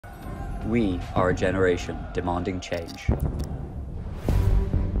We are a generation demanding change.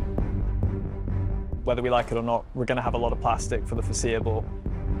 Whether we like it or not, we're going to have a lot of plastic for the foreseeable,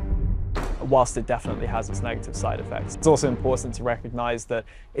 whilst it definitely has its negative side effects. It's also important to recognize that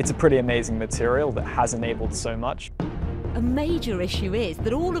it's a pretty amazing material that has enabled so much. A major issue is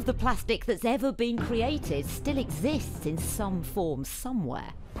that all of the plastic that's ever been created still exists in some form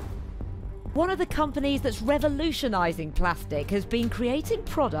somewhere. One of the companies that's revolutionising plastic has been creating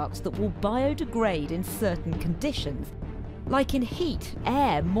products that will biodegrade in certain conditions, like in heat,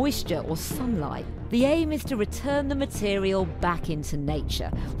 air, moisture or sunlight. The aim is to return the material back into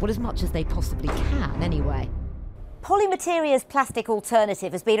nature, well, as much as they possibly can anyway. Polymateria's plastic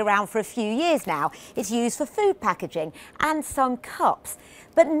alternative has been around for a few years now. It's used for food packaging and some cups.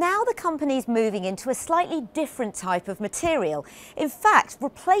 But now the company's moving into a slightly different type of material. In fact,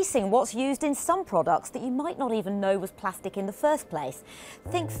 replacing what's used in some products that you might not even know was plastic in the first place.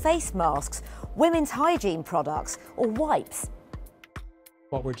 Think face masks, women's hygiene products, or wipes.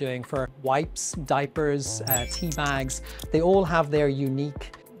 What we're doing for wipes, diapers, tea bags, they all have their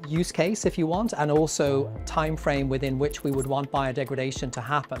unique use case, if you want, and also time frame within which we would want biodegradation to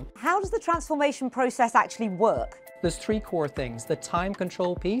happen. How does the transformation process actually work? There's three core things. The time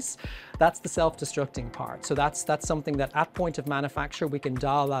control piece, that's the self-destructing part. So that's something that at point of manufacture, we can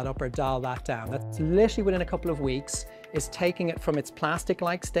dial that up or dial that down. That's literally within a couple of weeks is taking it from its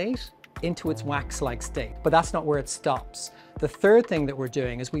plastic-like state into its wax-like state. But that's not where it stops. The third thing that we're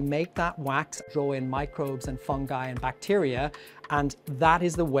doing is we make that wax draw in microbes and fungi and bacteria, and that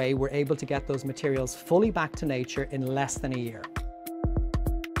is the way we're able to get those materials fully back to nature in less than a year.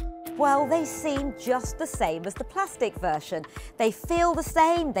 Well, they seem just the same as the plastic version. They feel the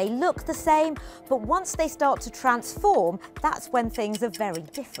same, they look the same, but once they start to transform, that's when things are very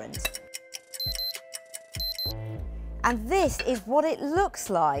different. And this is what it looks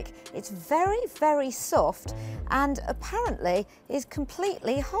like. It's very, very soft and apparently is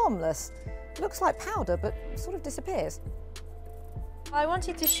completely harmless. Looks like powder, but sort of disappears. I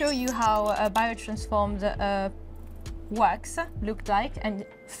wanted to show you how a biotransformed wax looked like and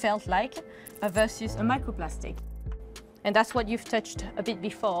felt like versus a microplastic. And that's what you've touched a bit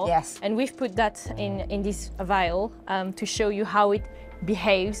before. Yes. And we've put that in this vial to show you how it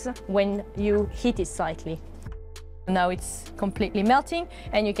behaves when you heat it slightly. Now it's completely melting,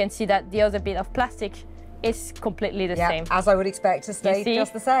 and you can see that the other bit of plastic is completely the same. As I would expect to stay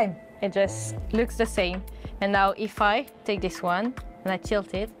just the same. It just looks the same. And now if I take this one and I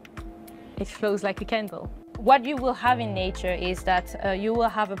tilt it, it flows like a candle. What you will have in nature is that you will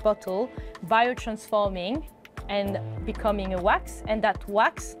have a bottle biotransforming and becoming a wax, and that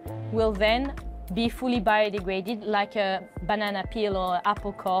wax will then be fully biodegraded like a banana peel or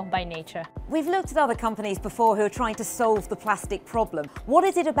apple core by nature. We've looked at other companies before who are trying to solve the plastic problem. What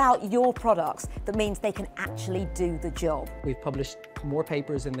is it about your products that means they can actually do the job? We've published more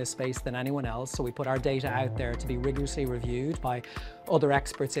papers in this space than anyone else, so we put our data out there to be rigorously reviewed by other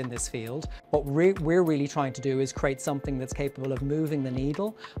experts in this field. What we're really trying to do is create something that's capable of moving the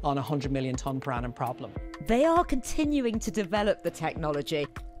needle on a 100 million tonne per annum problem. They are continuing to develop the technology,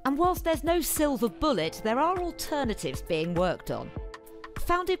 and whilst there's no silver bullet, there are alternatives being worked on.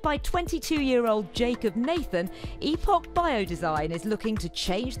 Founded by 22-year-old Jacob Nathan, Epoch Biodesign is looking to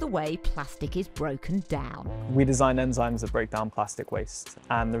change the way plastic is broken down. We design enzymes that break down plastic waste,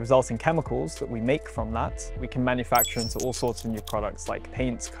 and the resulting chemicals that we make from that, we can manufacture into all sorts of new products like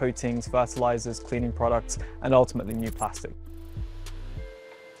paints, coatings, fertilizers, cleaning products, and ultimately new plastic.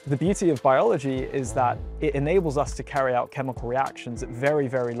 The beauty of biology is that it enables us to carry out chemical reactions at very,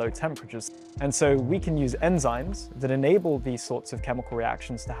 very low temperatures. And so we can use enzymes that enable these sorts of chemical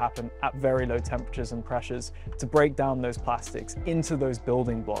reactions to happen at very low temperatures and pressures to break down those plastics into those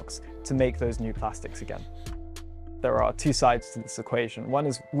building blocks to make those new plastics again. There are two sides to this equation. One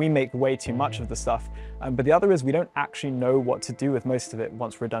is we make way too much of the stuff, but the other is we don't actually know what to do with most of it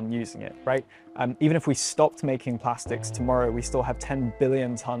once we're done using it, right? Even if we stopped making plastics tomorrow, we still have 10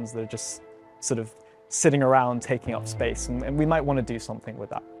 billion tons that are just sort of sitting around taking up space, and we might want to do something with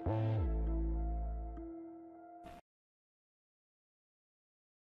that.